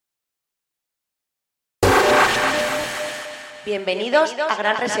Bienvenidos a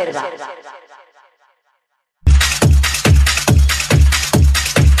Gran Reserva.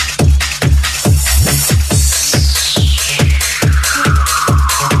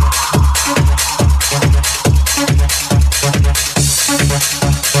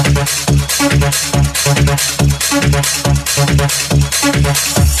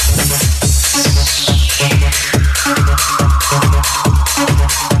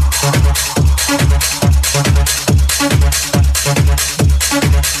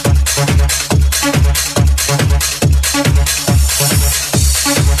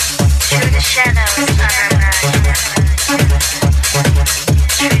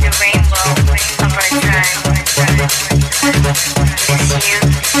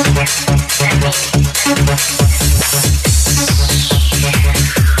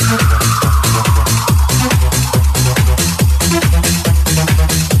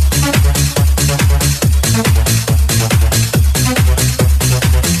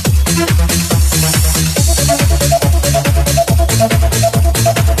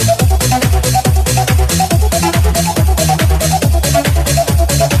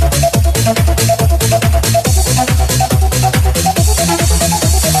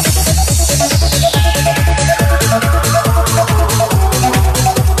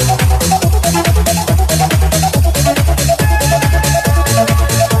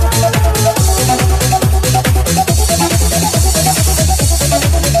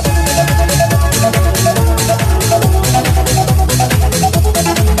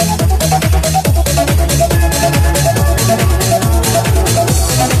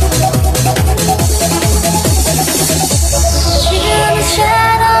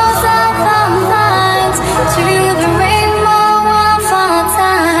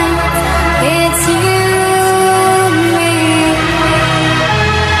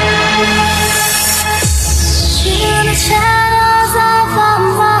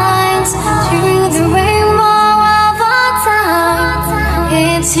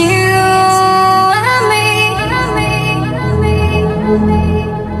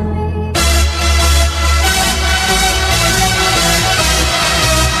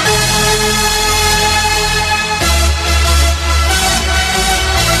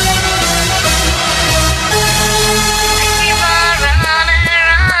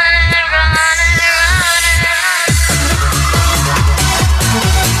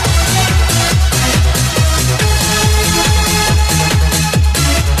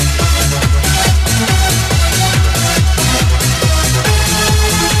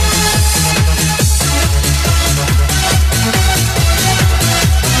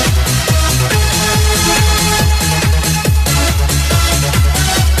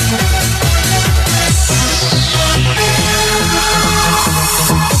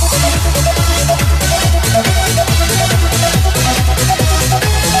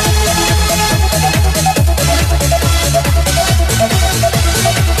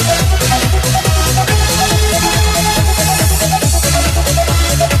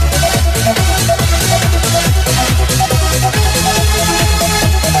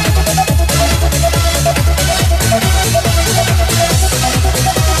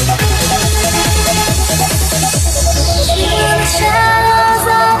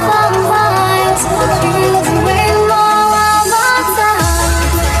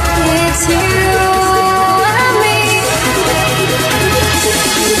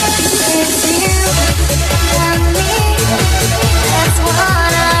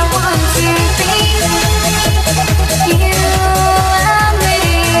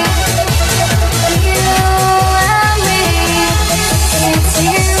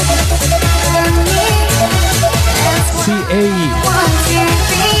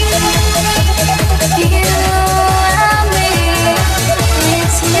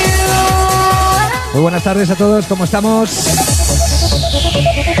 Muy buenas tardes a todos, ¿cómo estamos?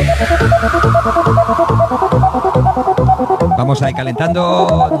 Vamos ahí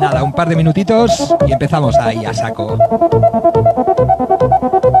calentando, nada, un par de minutitos y empezamos ahí a saco.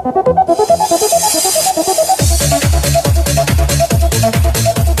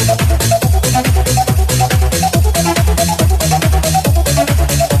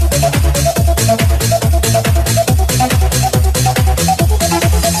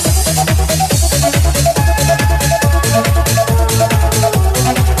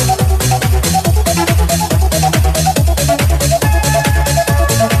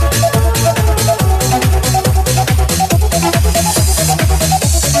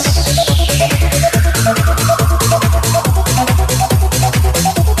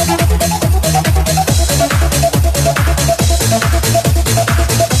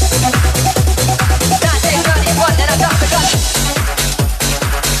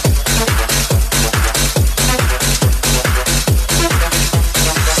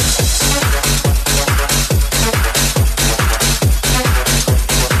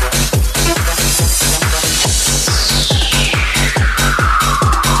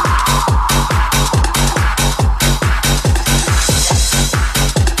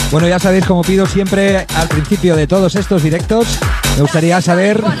 Bueno, ya sabéis, como pido siempre al principio de todos estos directos, me gustaría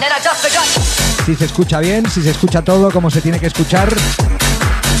saber si se escucha bien, si se escucha todo como se tiene que escuchar.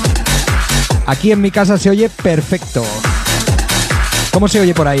 Aquí en mi casa se oye perfecto. ¿Cómo se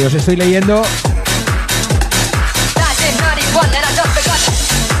oye por ahí? Os estoy leyendo.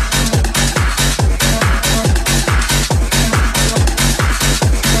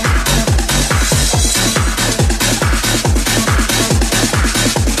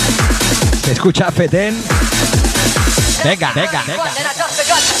 Se escucha Fetén. Venga, venga, venga.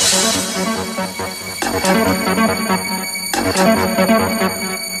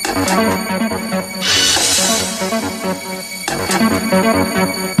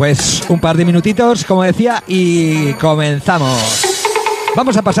 Pues un par de minutitos, como decía, y comenzamos.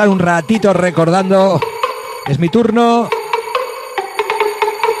 Vamos a pasar un ratito recordando. Es mi turno.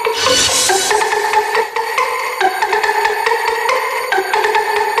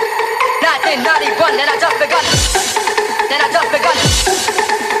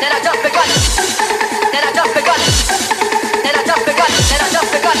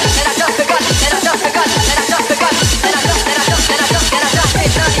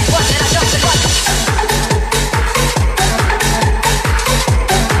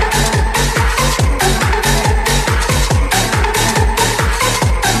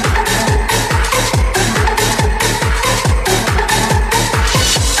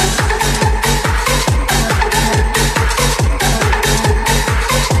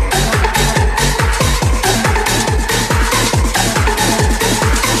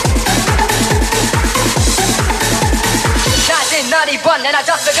 And I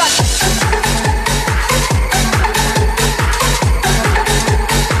just forgot.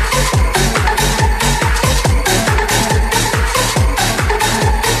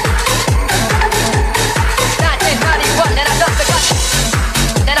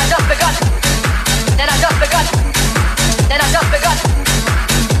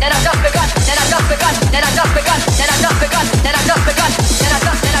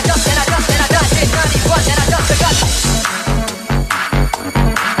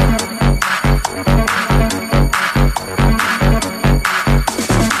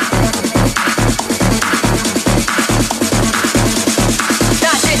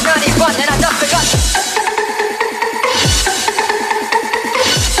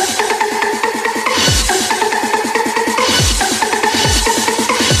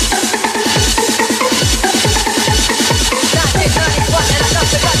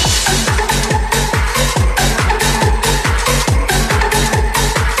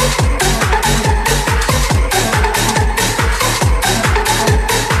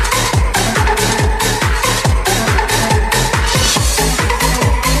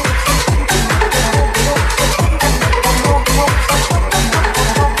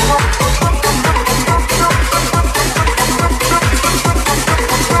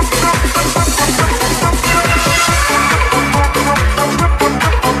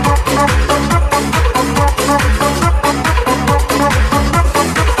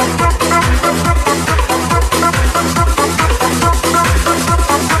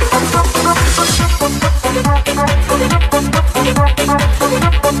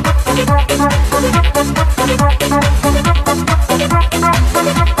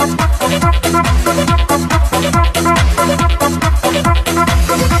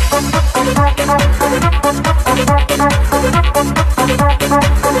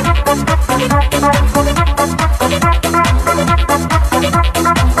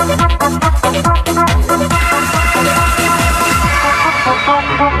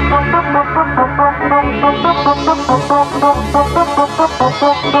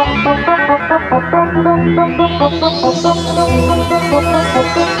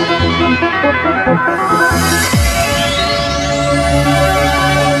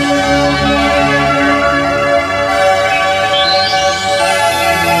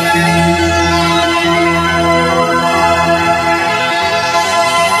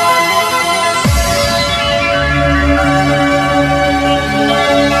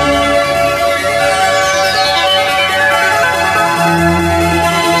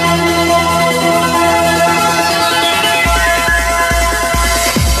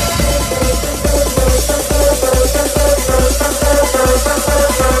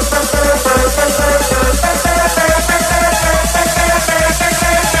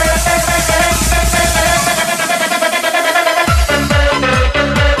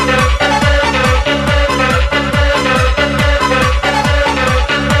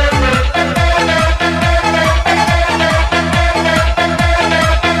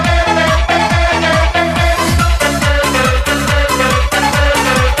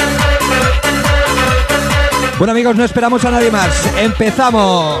 amigos, no esperamos a nadie más.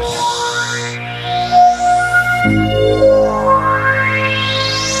 ¡Empezamos!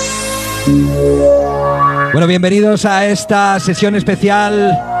 Bueno, bienvenidos a esta sesión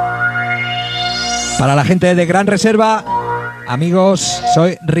especial para la gente de Gran Reserva. Amigos,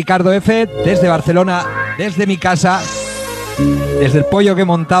 soy Ricardo F. desde Barcelona, desde mi casa, desde el pollo que he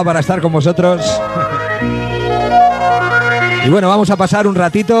montado para estar con vosotros. Y bueno, vamos a pasar un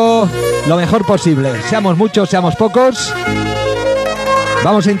ratito lo mejor posible. Seamos muchos, seamos pocos.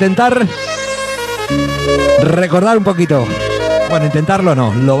 Vamos a intentar recordar un poquito. Bueno, intentarlo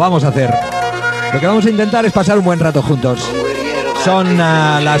no, lo vamos a hacer. Lo que vamos a intentar es pasar un buen rato juntos. Son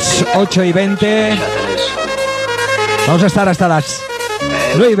las 8:20. Vamos a estar hasta las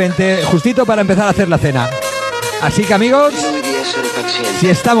 9:20, justito para empezar a hacer la cena. Así que amigos, si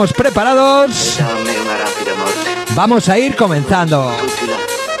estamos preparados, vamos a ir comenzando.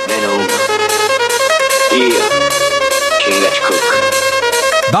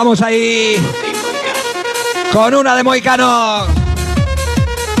 Vamos ahí con una de Moicano.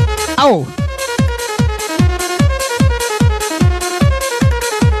 ¡Au!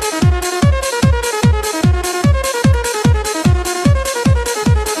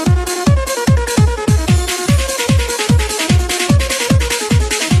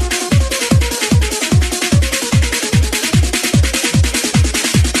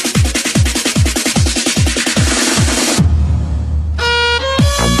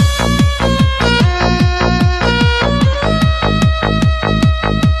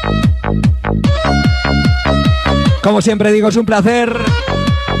 Como siempre digo, es un placer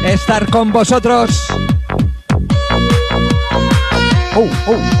estar con vosotros.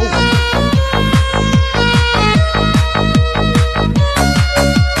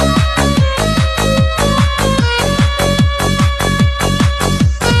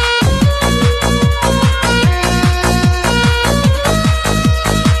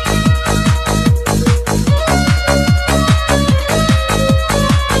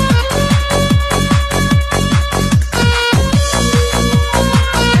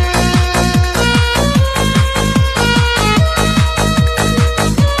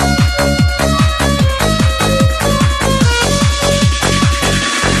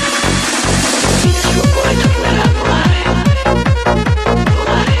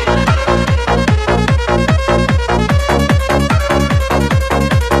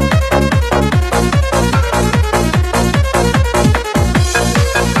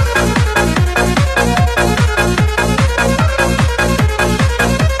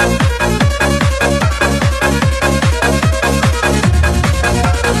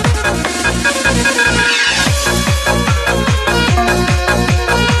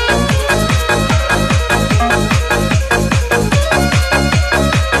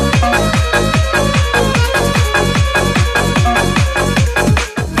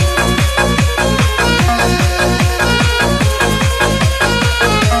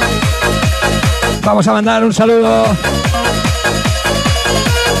 Vamos a mandar un saludo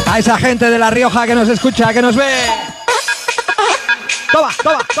a esa gente de La Rioja que nos escucha, que nos ve. Toma,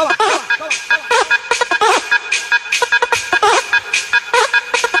 toma, toma, toma,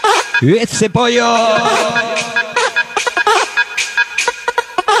 toma. ¡Ese pollo!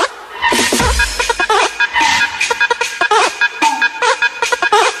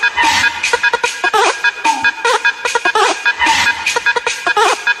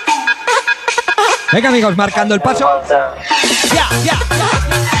 Venga amigos, marcando el paso. ¡Ya, ya, ya!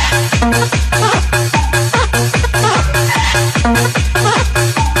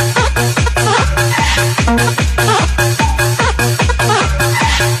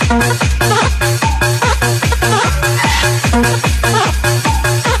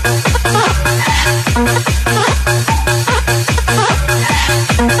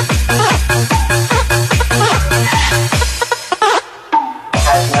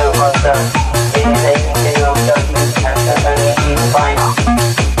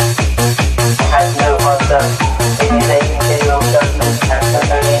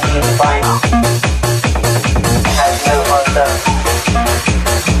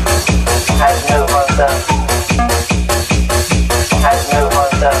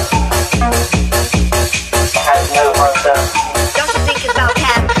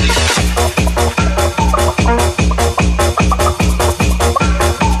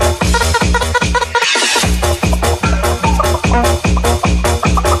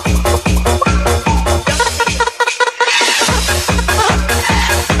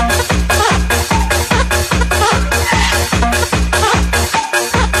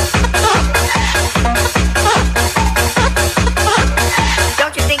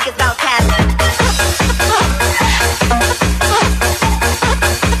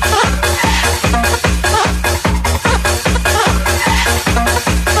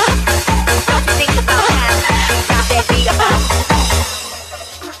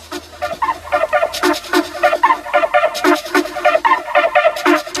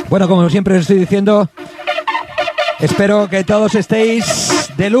 Bueno, como siempre os estoy diciendo, espero que todos estéis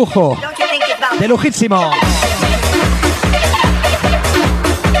de lujo, de lujísimo.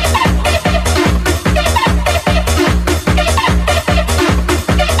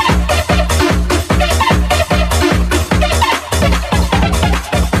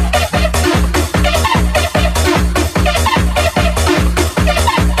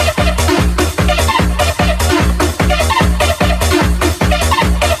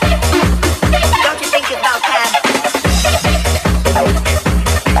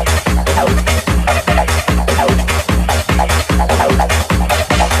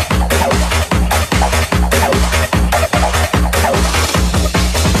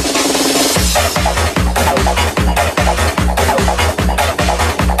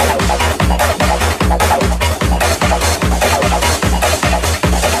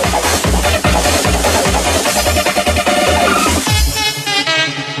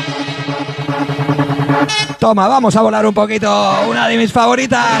 Toma, vamos a volar un poquito, una de mis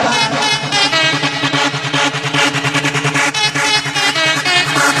favoritas.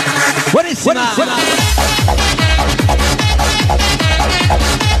 Buenísima. Buenísima.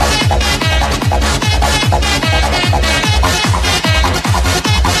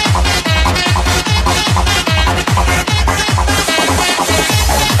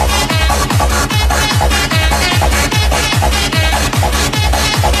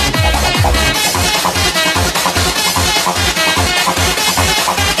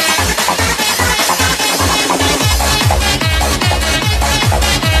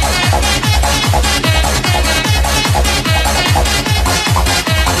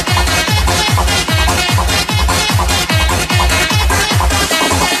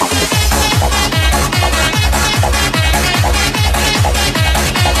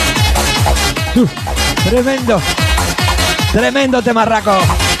 Tremendo, tremendo temarraco,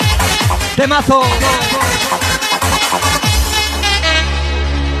 temazo.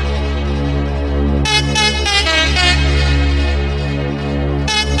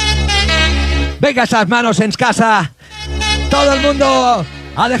 Venga, esas manos en casa, todo el mundo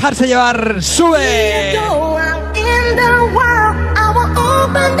a dejarse llevar, sube.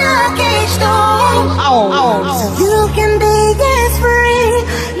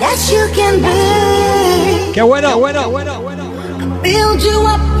 ¡Qué bueno, bueno, bueno, bueno! Build you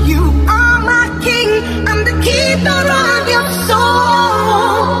up, you are my king. I'm the keeper of your soul.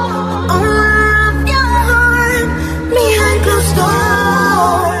 Of your heart, behind closed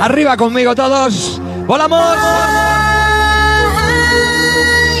doors. Arriba conmigo todos. ¡Volamos!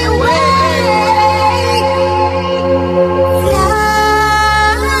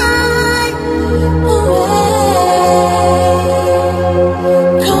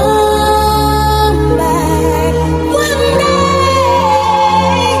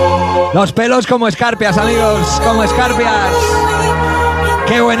 Los pelos como escarpias, amigos, como escarpias.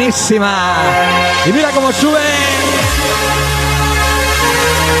 ¡Qué buenísima! Y mira cómo sube.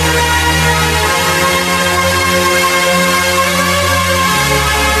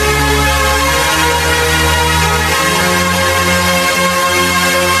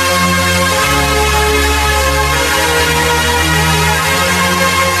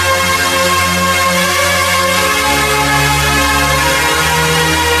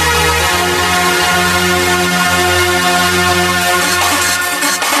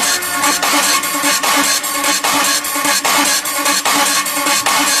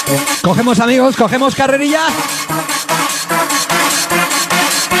 Cogemos, amigos, cogemos carrerilla.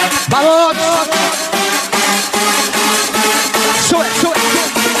 ¡Vamos! ¡Sube, sube!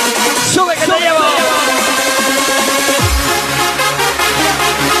 ¡Sube que te llevo!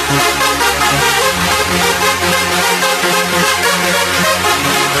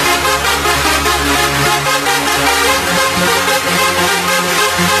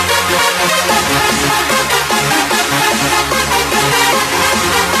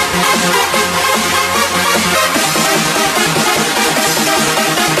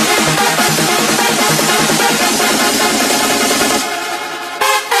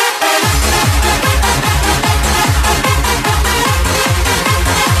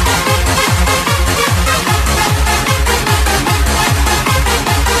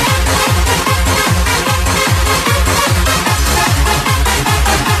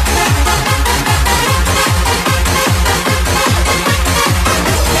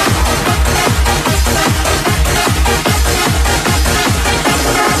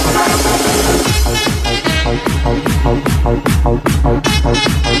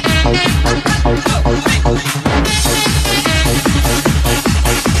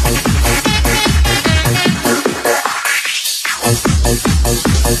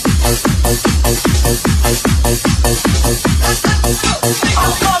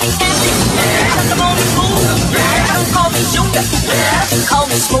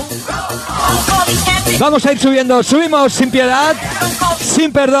 Vamos a ir subiendo, subimos sin piedad,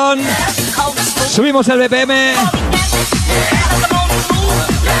 sin perdón, subimos el BPM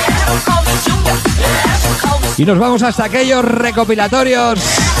y nos vamos hasta aquellos recopilatorios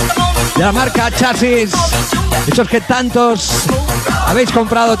de la marca Chasis, esos que tantos habéis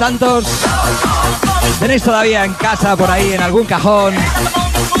comprado, tantos tenéis todavía en casa, por ahí en algún cajón,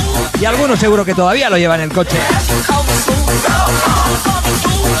 y algunos seguro que todavía lo llevan en el coche.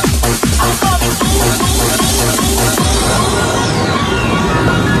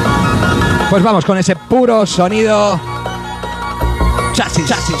 Pues vamos con ese puro sonido chasis,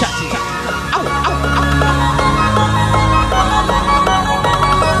 chasis, chasis. ¡Au, au,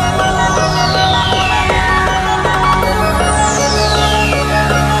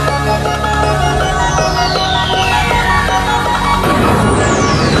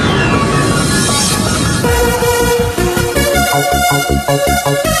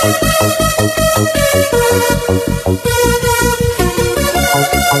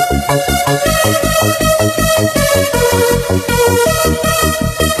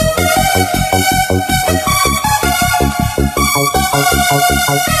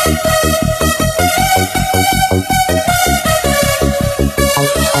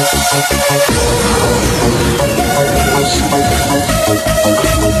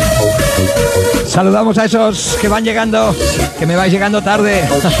 Saludamos a esos que van llegando, que me vais llegando tarde.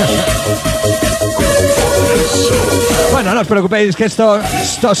 Bueno, no os preocupéis, que esto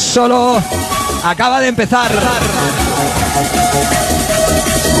solo acaba de empezar.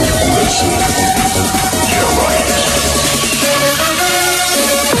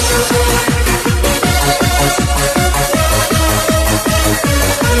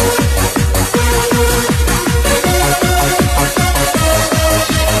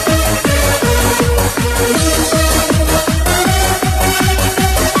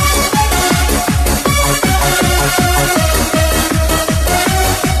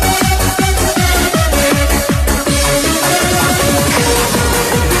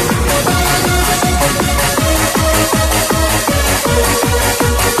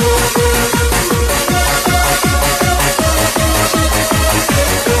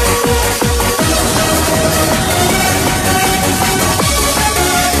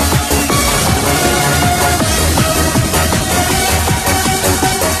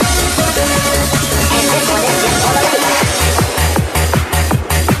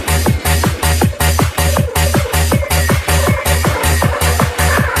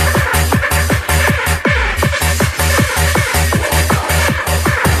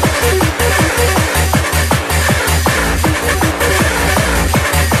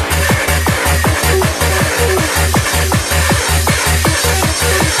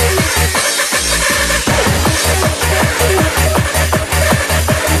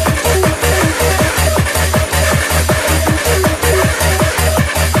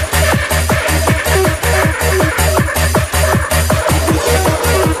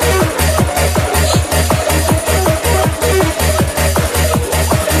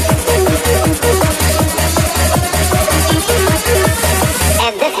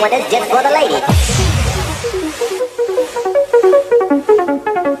 one is just for the lady.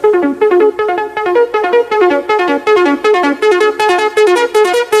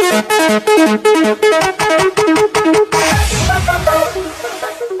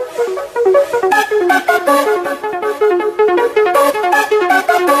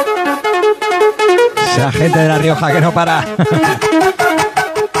 Esa gente de La Rioja que no para.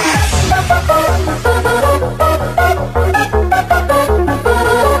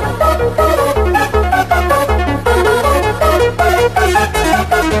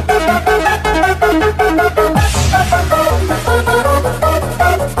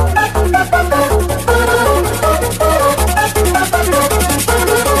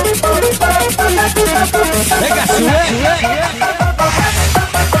 Venga, sube.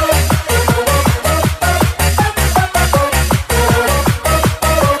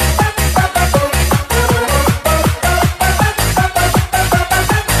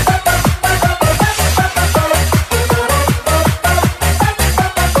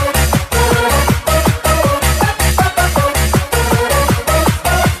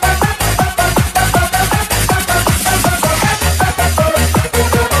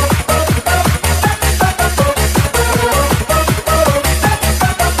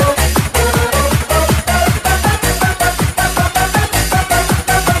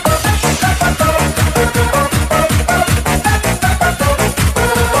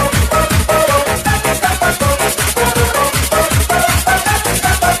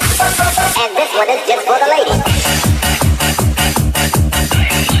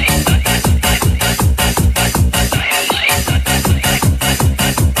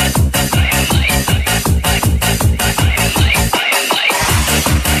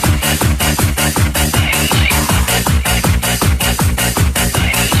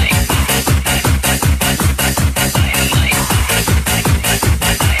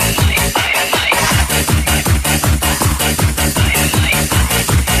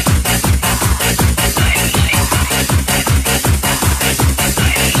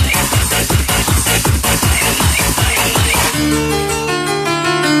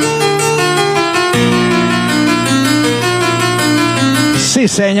 Sí,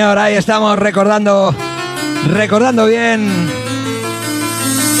 señor, ahí estamos recordando bien.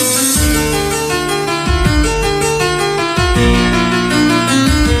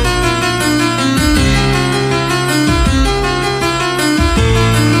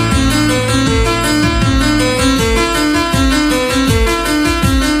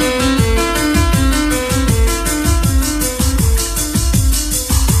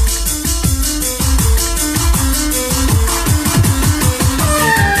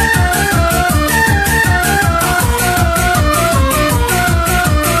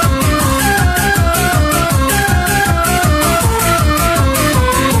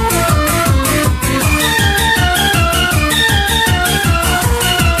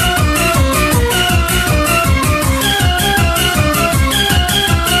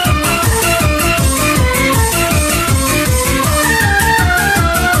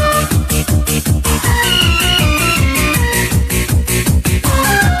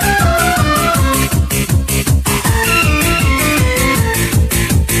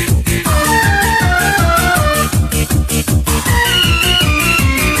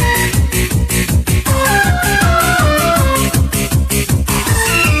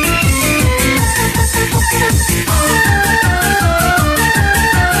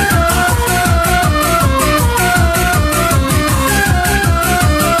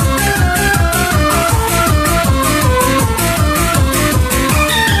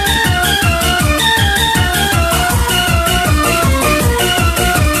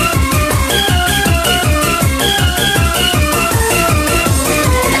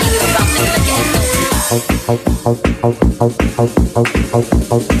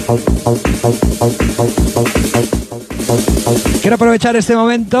 Quiero aprovechar este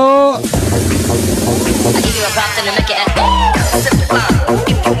momento.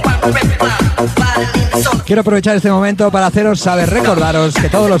 Quiero aprovechar este momento para haceros saber, recordaros que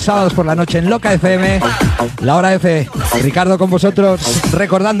todos los sábados por la noche en Loca FM, la hora F, Ricardo con vosotros,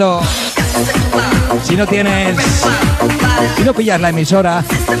 recordando, si no pillas la emisora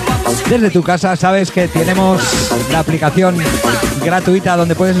desde tu casa, sabes que tenemos la aplicación gratuita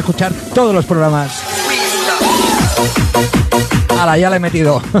donde puedes escuchar todos los programas. ¡Hala, ya la he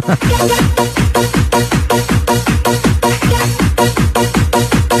metido!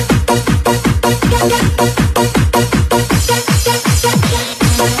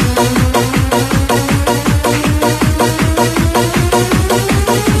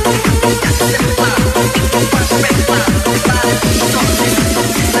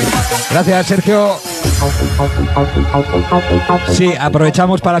 Gracias, Sergio. Sí,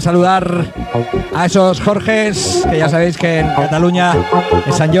 aprovechamos para saludar a esos Jorges, que ya sabéis que en Cataluña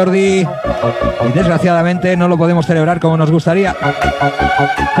es San Jordi y desgraciadamente no lo podemos celebrar como nos gustaría,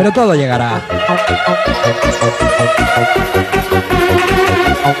 pero todo llegará.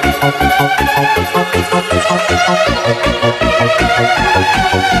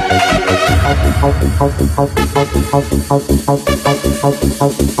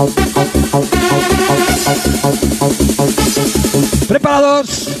 ¿Preparados?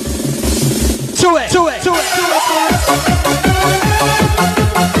 ¡Sube! ¡Sube! ¡Sube!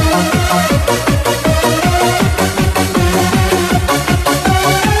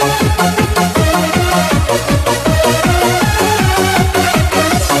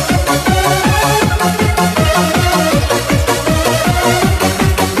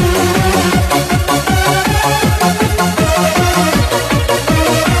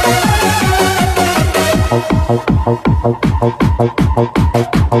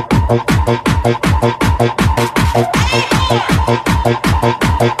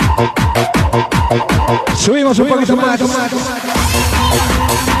 Subimos un poquito más.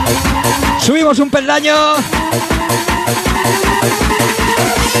 Subimos un peldaño.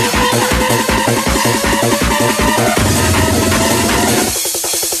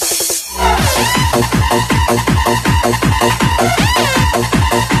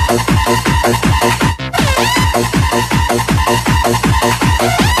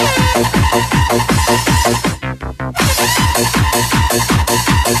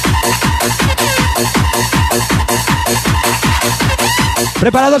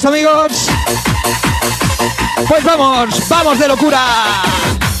 ¿Preparados, amigos? Pues vamos, vamos de locura.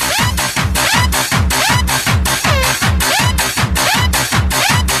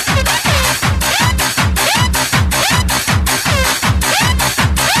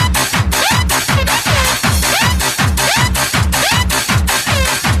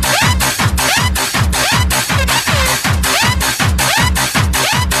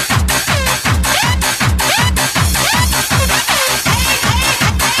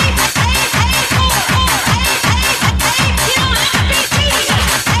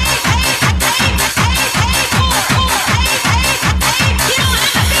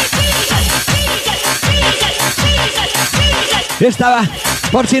 Estaba,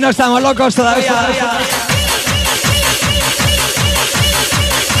 por si no estamos locos todavía.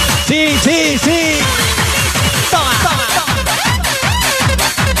 Sí, sí, sí. Toma, toma.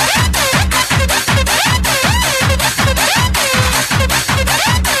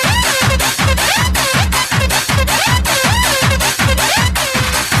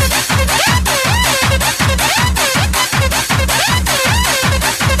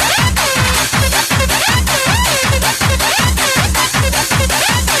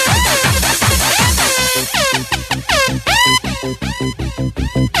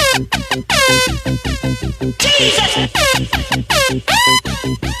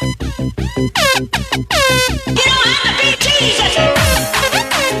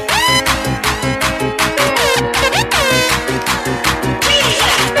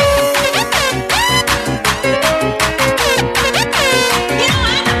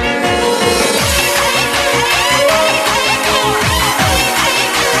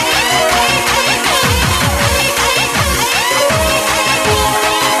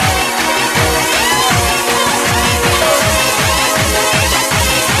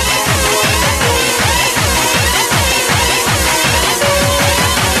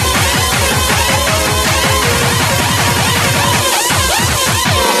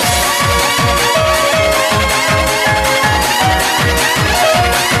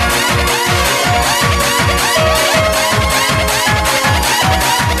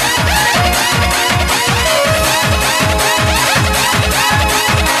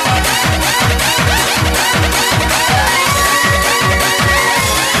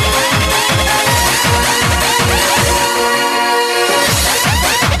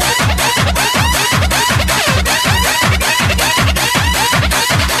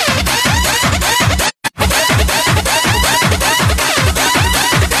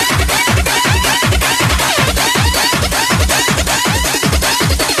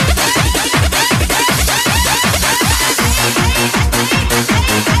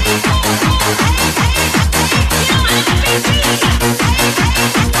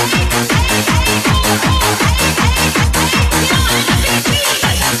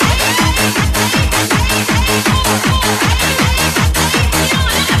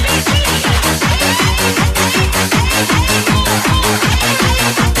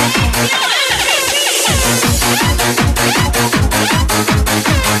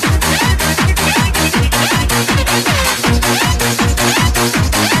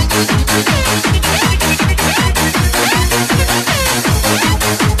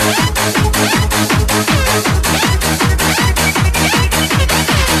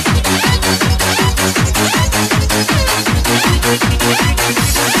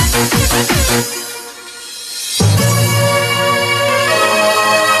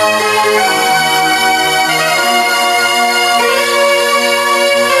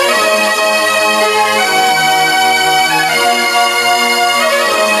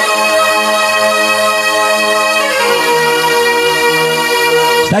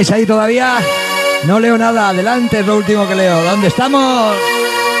 ¿Estáis ahí todavía? No leo nada, adelante, es lo último que leo. ¿Dónde estamos?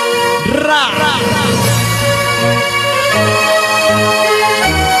 ¡Ra!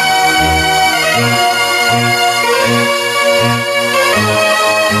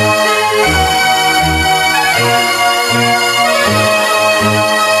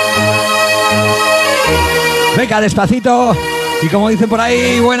 Venga, despacito. Y como dicen por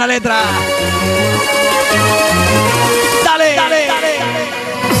ahí, buena letra. ¡Dale! ¡Dale! ¡Dale!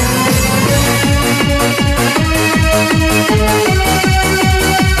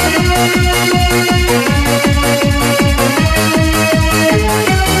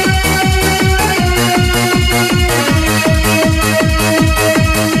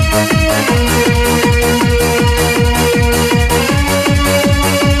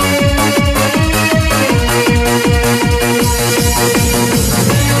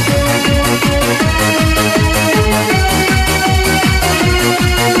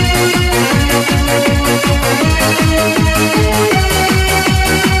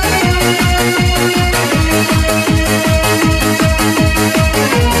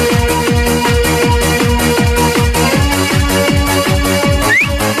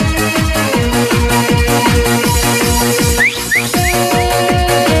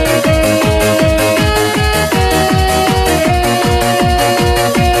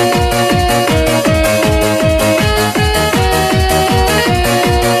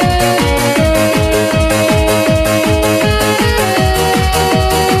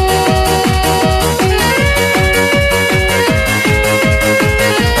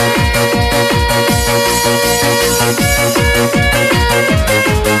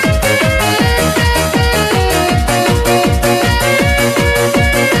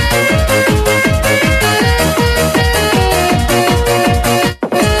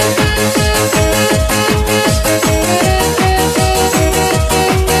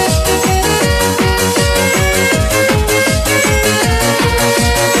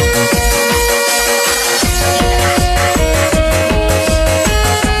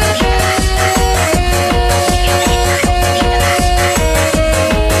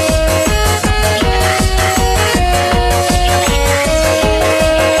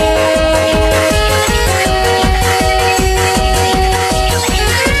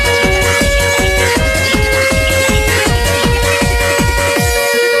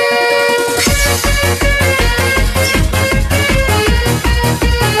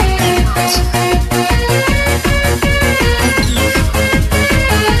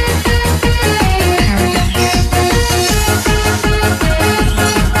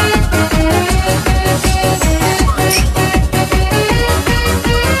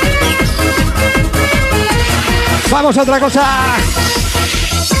 Vamos a otra cosa.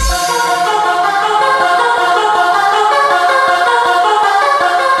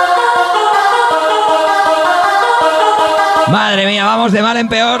 Madre mía, vamos de mal en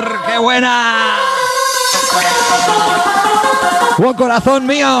peor. ¡Qué buena! ¡Oh, corazón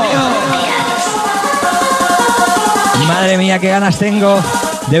mío! Madre mía, qué ganas tengo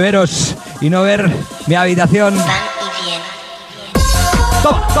de veros y no ver mi habitación.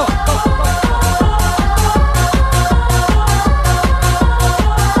 Toma, toma, toma.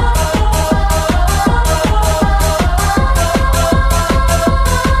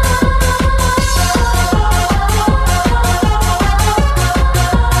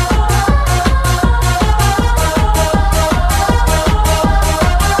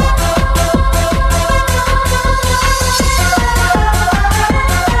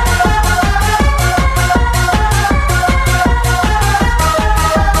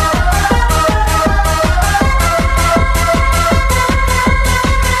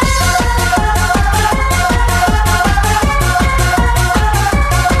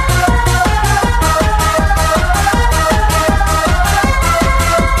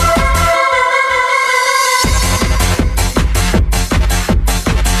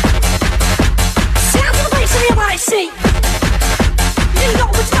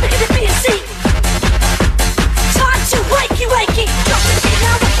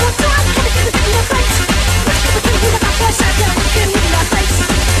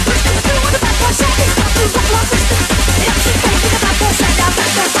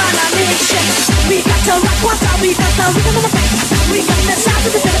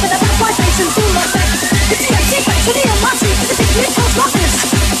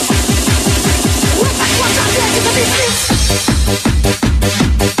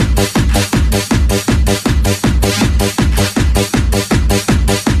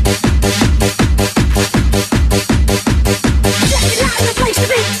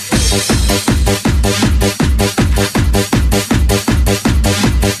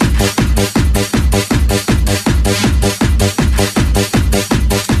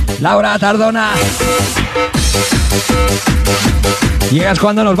 Laura Tardona. ¿Llegas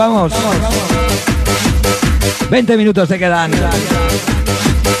cuando nos vamos? 20 minutos te quedan.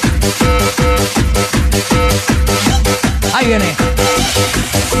 Ahí viene.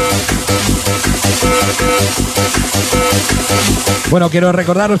 Bueno, quiero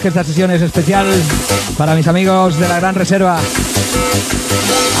recordaros que esta sesión es especial para mis amigos de la Gran Reserva.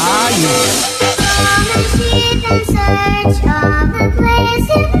 ¡Ay!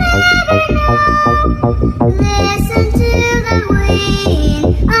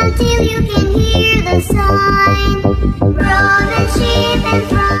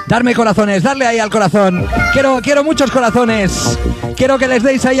 Darme corazones, darle ahí al corazón. Quiero muchos corazones. Quiero que les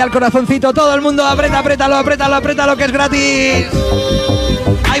deis ahí al corazoncito. Todo el mundo, apriétalo, que es gratis.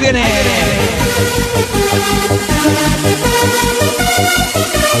 Ahí viene.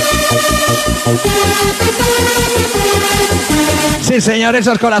 Sí, señor,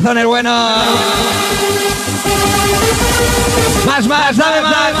 esos corazones buenos. Más, dame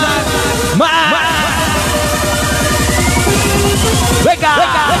más. Venga.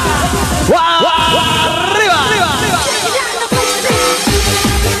 Arriba.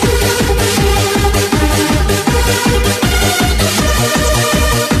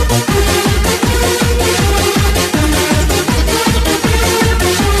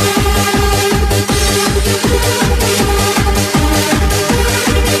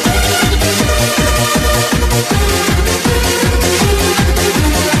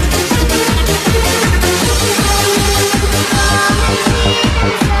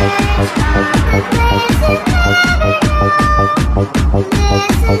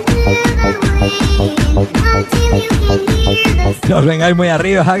 No os vengáis muy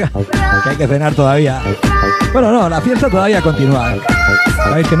arriba, que hay que cenar todavía. Bueno, no, la fiesta todavía continúa.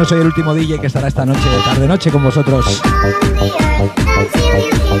 Sabéis que no soy el último DJ que estará esta noche, tarde-noche con vosotros.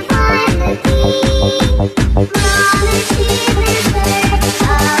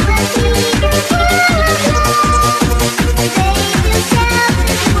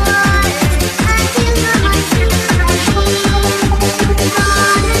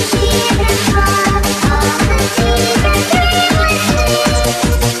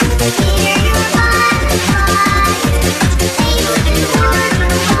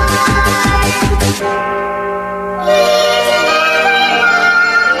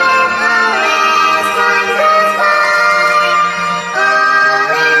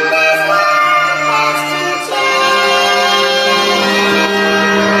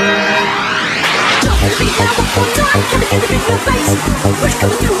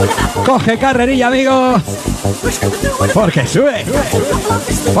 Coge carrerilla, amigo. Porque sube.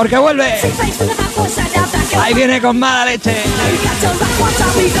 Porque vuelve. Ahí viene con mala leche.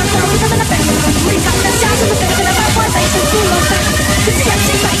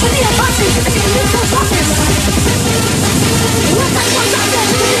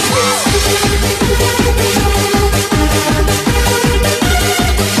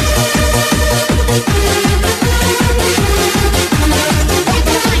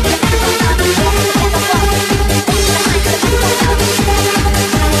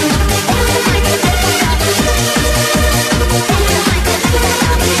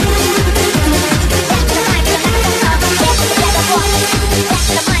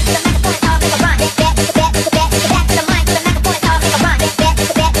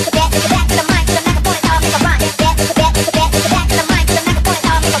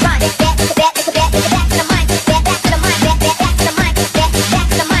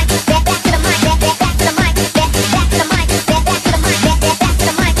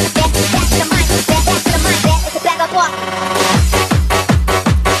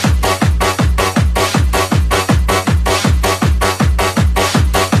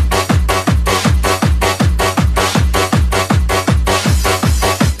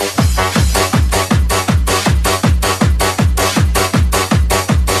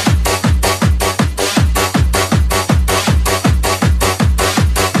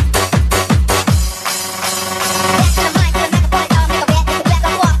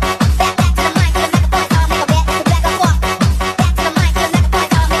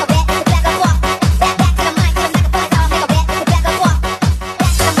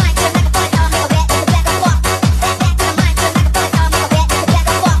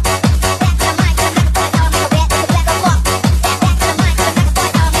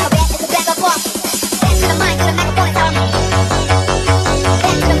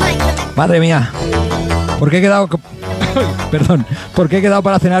 Madre mía, ¿por qué he quedado perdón, ¿por qué he quedado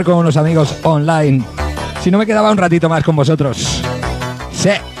para cenar con unos amigos online? Si no me quedaba un ratito más con vosotros.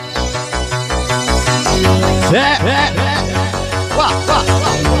 Sí. Sí.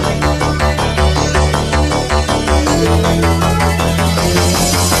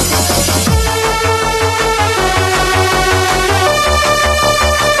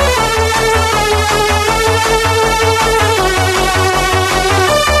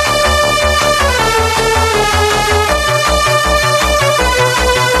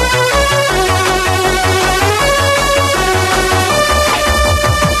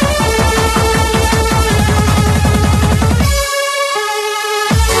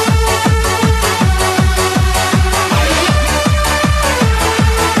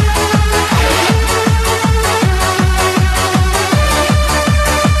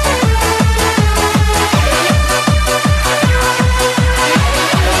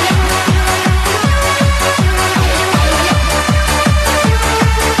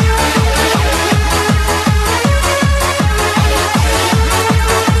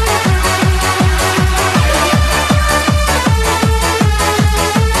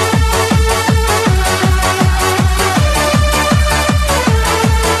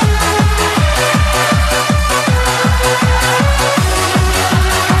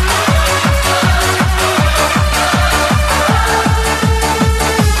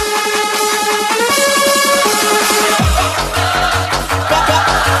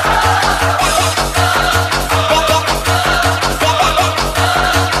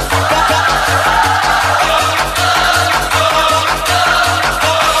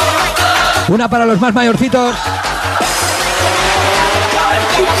 Una para los más mayorcitos.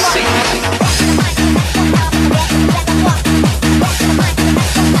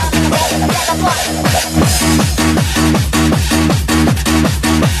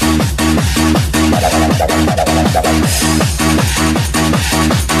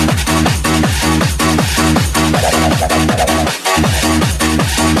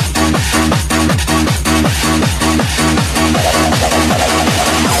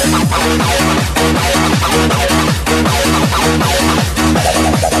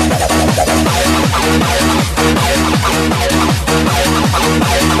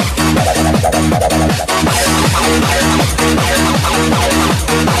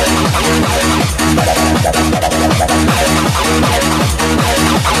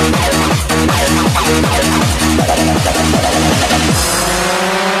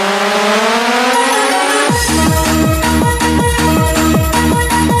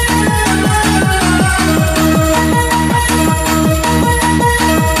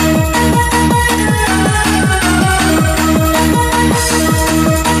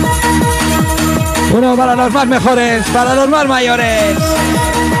 Uno para los más mejores, para los más mayores.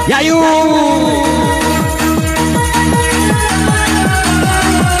 ¡Yayu!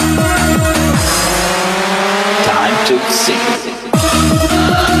 Time to sing.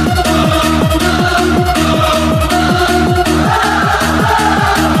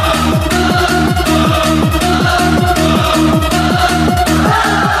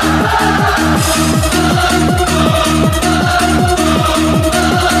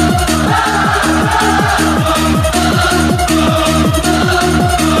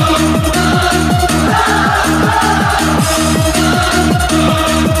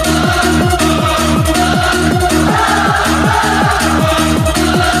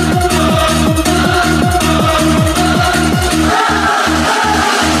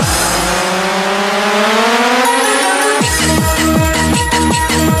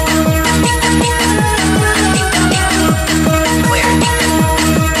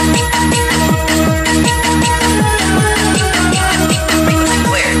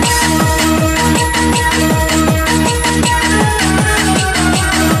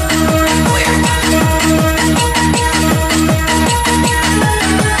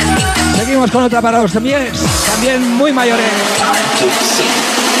 Con otra para los también muy mayores.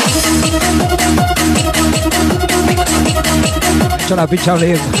 He hecho la picha un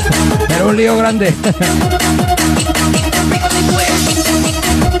lío, pero un lío grande.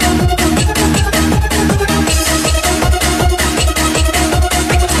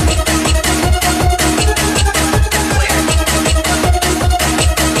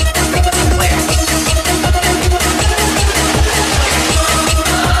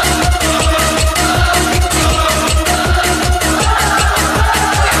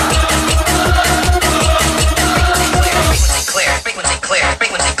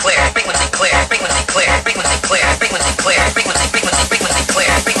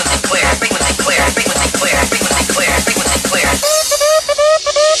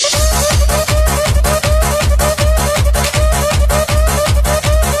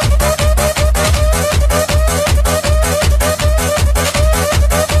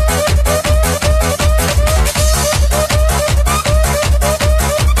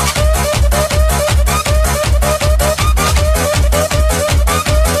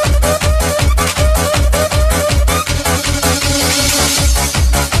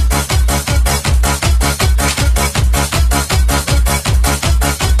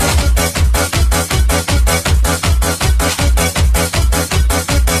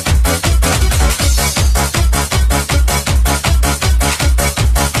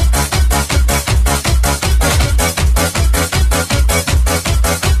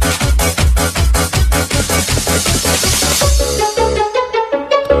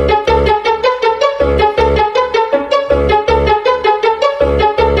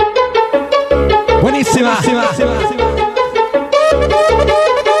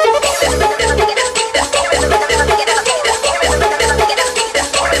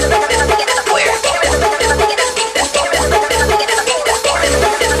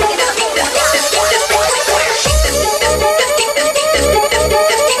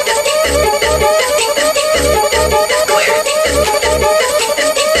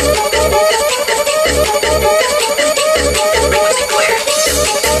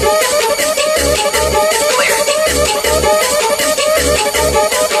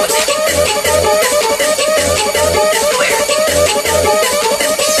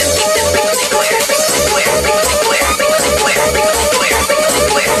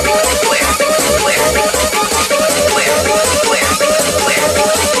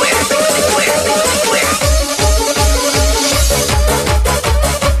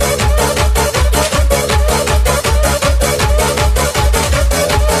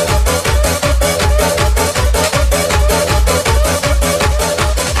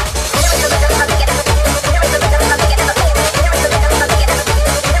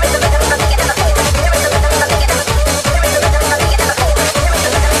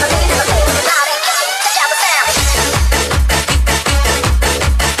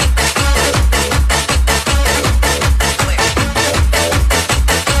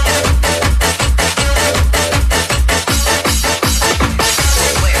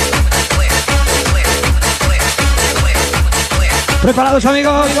 ¿Preparados,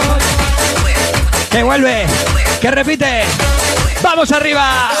 amigos? Que vuelve, que repite. ¡Vamos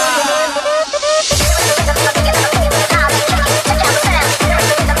arriba!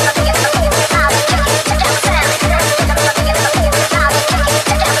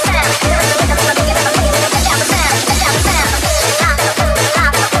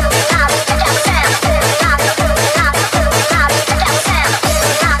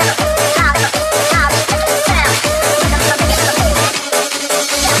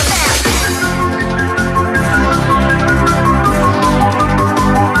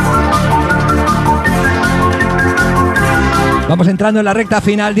 Vamos entrando en la recta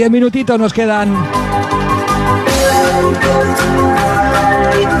final, 10 minutitos nos quedan.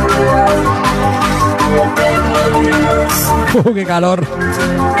 ¡Qué calor!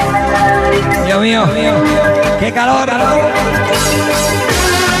 Dios mío, ¡qué calor!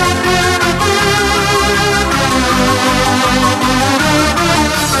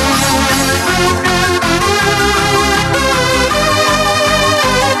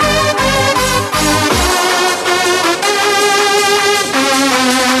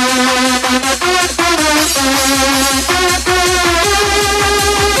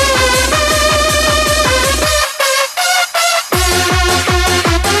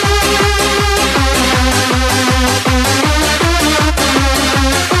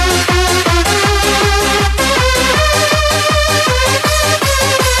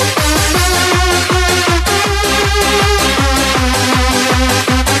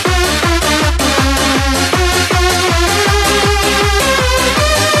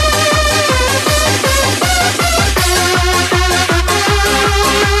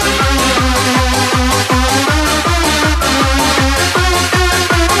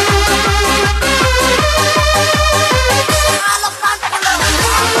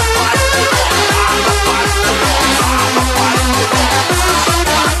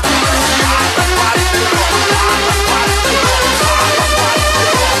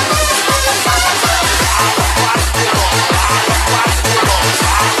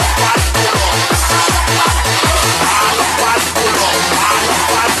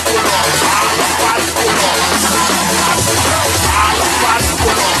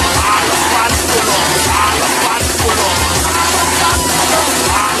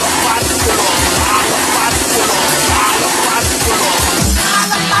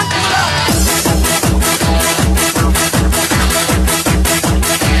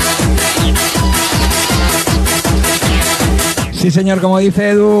 Sí, señor, como dice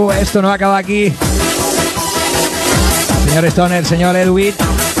Edu, esto no acaba aquí. Señor Stoner, señor Edwin,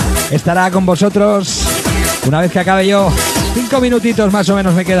 estará con vosotros una vez que acabe yo. 5 minutitos más o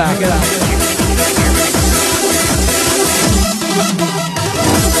menos me queda.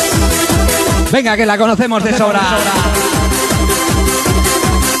 Venga, que la conocemos de sobra.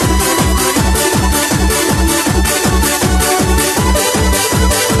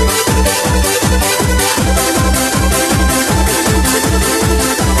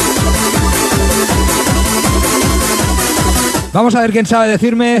 Vamos a ver quién sabe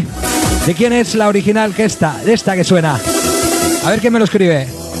decirme de quién es la original que esta, de esta que suena. A ver quién me lo escribe.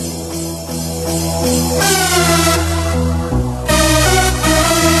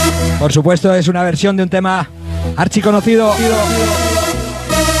 Por supuesto, es una versión de un tema archiconocido.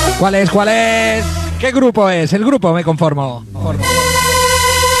 ¿Cuál es? ¿Cuál es? ¿Qué grupo es? El grupo me conformo.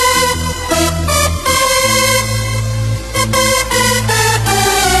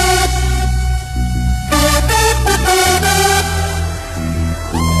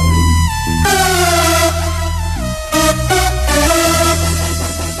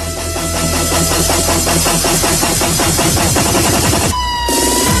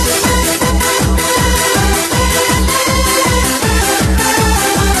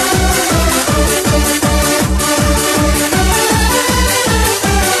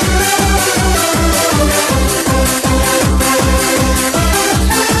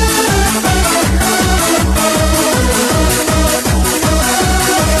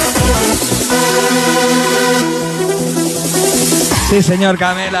 Sí, señor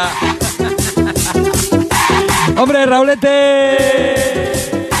Camela. ¡Hombre, Raulete!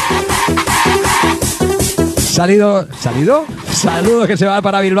 ¿Salido? Saludo que se va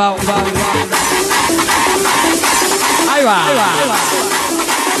para Bilbao. Ahí va.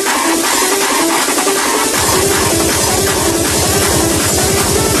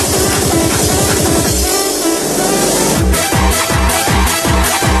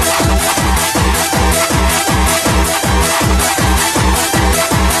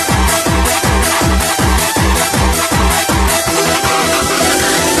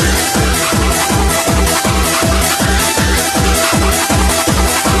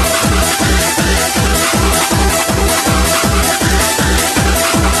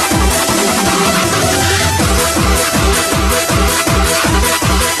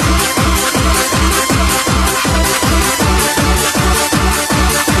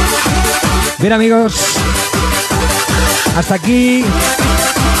 Bien, amigos, hasta aquí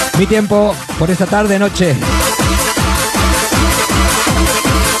mi tiempo por esta tarde-noche.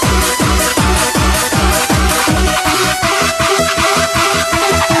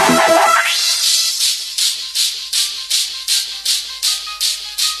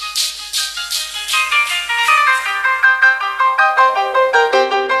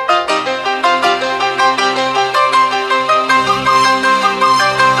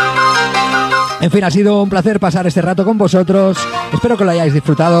 En fin, ha sido un placer pasar este rato con vosotros. Espero que lo hayáis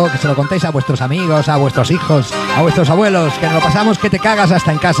disfrutado, que se lo contéis a vuestros amigos, a vuestros hijos, a vuestros abuelos, que nos lo pasamos que te cagas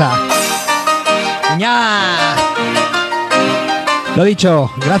hasta en casa. ¡Ña! Lo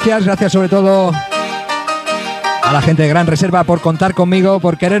dicho, gracias sobre todo a la gente de Gran Reserva por contar conmigo,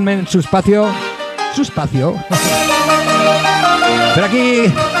 por quererme en su espacio. Su espacio. Pero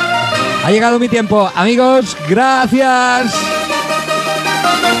aquí ha llegado mi tiempo. Amigos, gracias.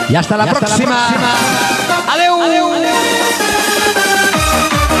 Y hasta la próxima. ¡Adeu! ¡Adeu!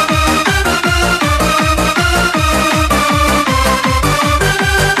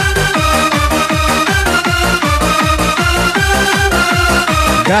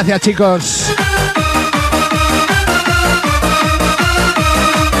 Gracias, chicos.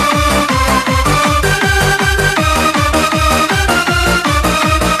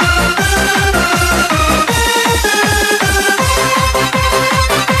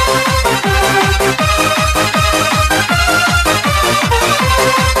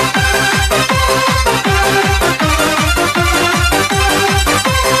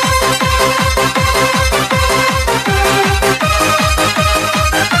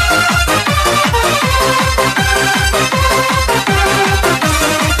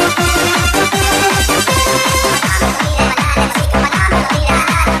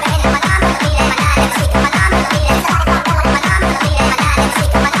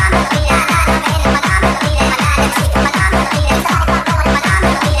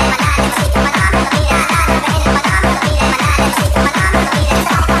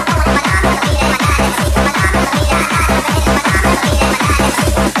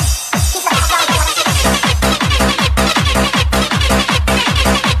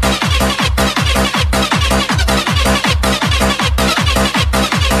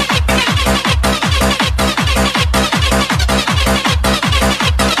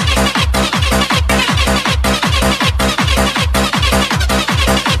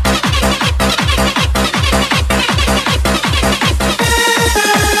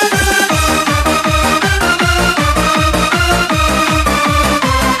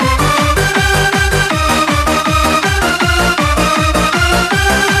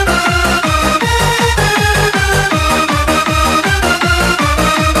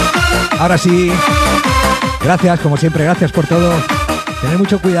 Ahora sí, gracias, como siempre, gracias por todo. Tened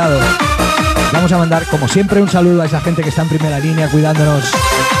mucho cuidado. Vamos a mandar, como siempre, un saludo a esa gente que está en primera línea cuidándonos.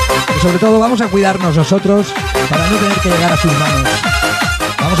 Y sobre todo, vamos a cuidarnos nosotros para no tener que llegar a sus manos.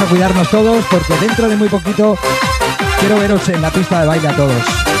 Vamos a cuidarnos todos porque dentro de muy poquito quiero veros en la pista de baile a todos.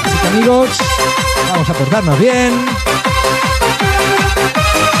 Así que, amigos, vamos a portarnos bien.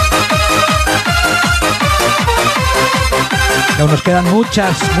 Que aún nos quedan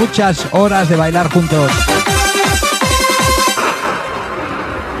muchas horas de bailar juntos.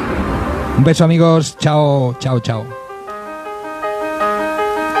 Un beso, amigos. Chao, chao, chao.